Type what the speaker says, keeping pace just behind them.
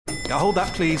Hold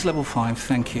that, please. Level 5,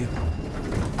 thank you.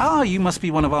 Ah, you must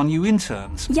be one of our new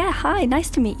interns. Yeah, hi, nice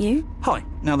to meet you. Hi.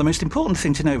 Now, the most important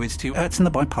thing to know is to in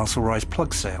the biparcel rise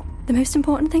plug sale. The most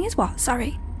important thing is what?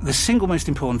 Sorry. The single most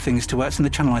important thing is to in the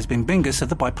channelized bin bingus of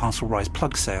the biparcel rise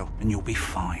plug sale, and you'll be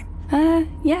fine.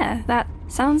 Yeah, that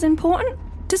sounds important.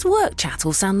 Does work chat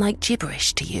all sound like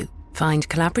gibberish to you? Find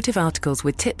collaborative articles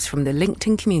with tips from the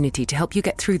LinkedIn community to help you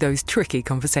get through those tricky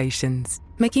conversations.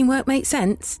 Making work make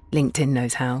sense? LinkedIn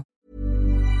knows how.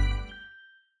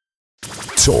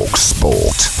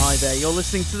 talkSPORT. Hi there, you're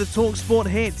listening to the talkSPORT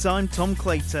hits. I'm Tom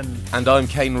Clayton. And I'm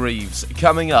Kane Reeves.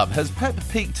 Coming up, has Pep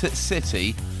peaked at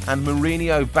City and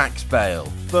Mourinho backs Bale?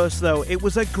 First though, it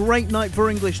was a great night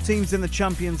for English teams in the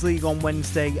Champions League on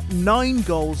Wednesday. 9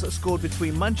 goals scored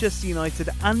between Manchester United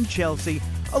and Chelsea,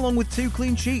 along with 2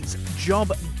 clean sheets.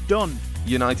 Job done.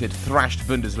 United thrashed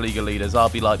Bundesliga leaders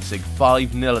RB Leipzig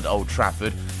 5-0 at Old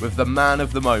Trafford, with the man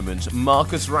of the moment,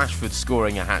 Marcus Rashford,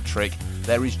 scoring a hat-trick.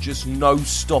 There is just no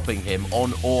stopping him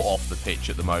on or off the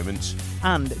pitch at the moment.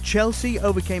 And Chelsea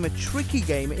overcame a tricky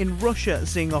game in Russia,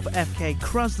 seeing off FK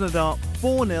Krasnodar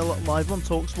 4-0 live on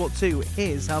talkSPORT 2.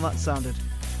 Here's how that sounded.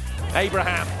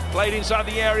 Abraham played inside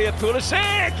the area.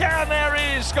 Pulisic, and there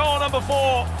is goal number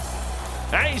 4.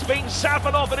 And he's been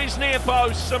sapping off at his near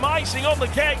post. Some icing on the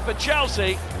cake for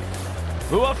Chelsea,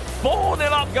 who are 4-0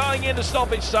 up going into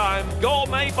stoppage time. Goal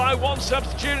made by one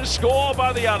substitute and score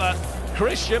by the other.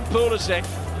 Christian Pulisic.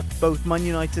 Both Man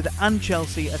United and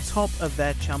Chelsea are top of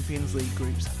their Champions League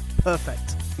groups.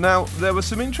 Perfect. Now, there were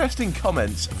some interesting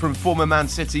comments from former Man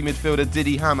City midfielder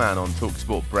Didi Hamann on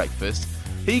talkSPORT Breakfast.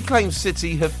 He claims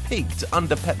City have peaked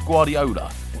under Pep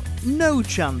Guardiola. No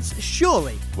chance,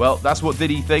 surely. Well, that's what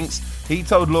Didi thinks. He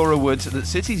told Laura Woods that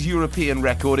City's European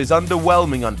record is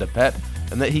underwhelming under Pep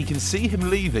and that he can see him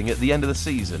leaving at the end of the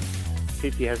season.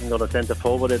 City hasn't got a centre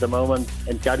forward at the moment,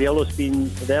 and Guardiola's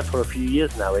been there for a few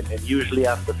years now, and usually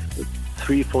after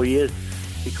 3-4 years,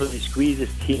 because he squeezes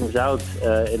teams out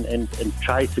and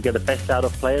tries to get the best out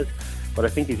of players. But I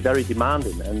think he's very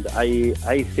demanding, and I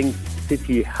think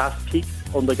City has peaked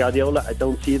under Guardiola. I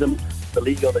don't see them the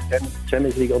league or the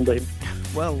Champions League under him.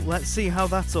 Well, let's see how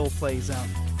that all plays out.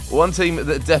 One team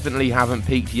that definitely haven't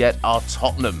peaked yet are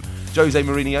Tottenham. Jose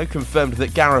Mourinho confirmed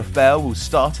that Gareth Bale will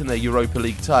start in their Europa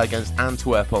League tie against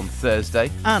Antwerp on Thursday.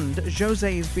 And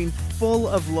Jose has been full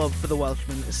of love for the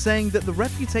Welshman, saying that the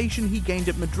reputation he gained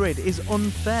at Madrid is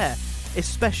unfair,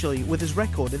 especially with his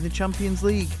record in the Champions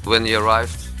League. When he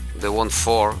arrived, they won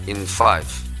 4 in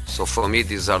 5. So for me,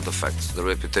 these are the facts. The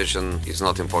reputation is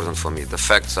not important for me. The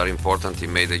facts are important. He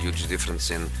made a huge difference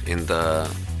in the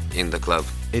club.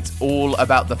 It's all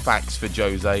about the facts for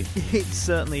Jose. It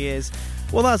certainly is.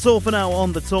 Well, that's all for now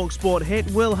on the talkSPORT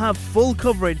hit. We'll have full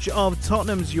coverage of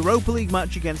Tottenham's Europa League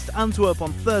match against Antwerp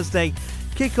on Thursday.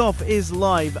 Kickoff is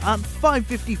live at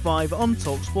 5:55 on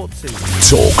talkSPORT 2.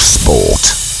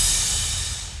 talkSPORT.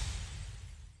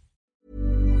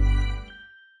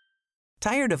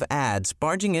 Tired of ads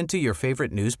barging into your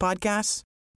favorite news podcasts?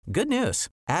 Good news.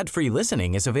 Ad-free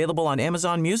listening is available on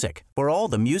Amazon Music for all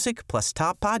the music plus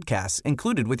top podcasts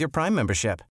included with your Prime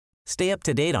membership. Stay up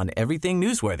to date on everything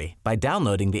newsworthy by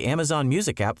downloading the Amazon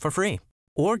Music app for free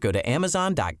or go to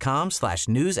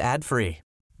amazon.com/news ad free.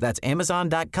 That's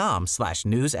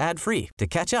amazon.com/news ad free to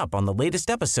catch up on the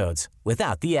latest episodes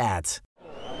without the ads.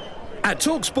 At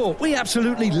talkSPORT, we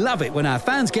absolutely love it when our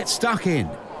fans get stuck in.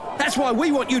 That's why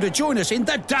we want you to join us in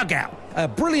The Dugout, a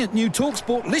brilliant new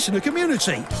talkSPORT listener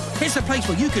community. It's a place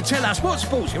where you can tell us what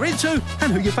sports you're into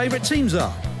and who your favourite teams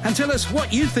are. And tell us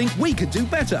what you think we could do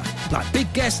better, like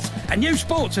big guests and new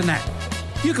sports and that.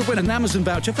 You could win an Amazon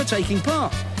voucher for taking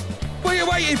part. What are you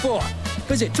waiting for?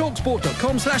 Visit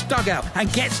talksport.com/dugout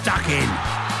and get stuck in.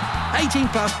 18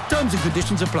 plus, terms and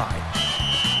conditions apply.